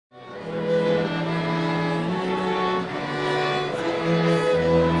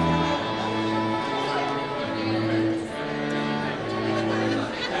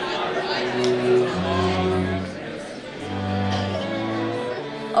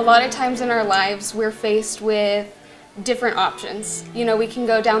A lot of times in our lives we're faced with different options. You know, we can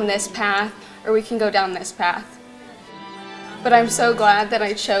go down this path or we can go down this path. But I'm so glad that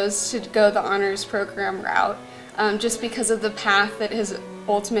I chose to go the honors program route, just because of the path that has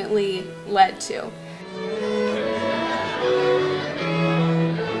ultimately led to.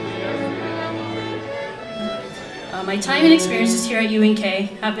 My time and experiences here at UNK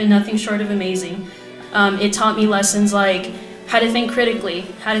have been nothing short of amazing. It taught me lessons like how to think critically,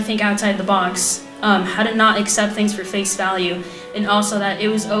 how to think outside the box, how to not accept things for face value, and also that it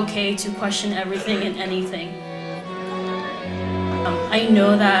was okay to question everything and anything. I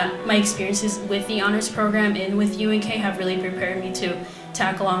know that my experiences with the honors program and with UNK have really prepared me to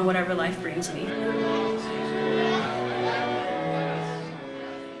tackle on whatever life brings me.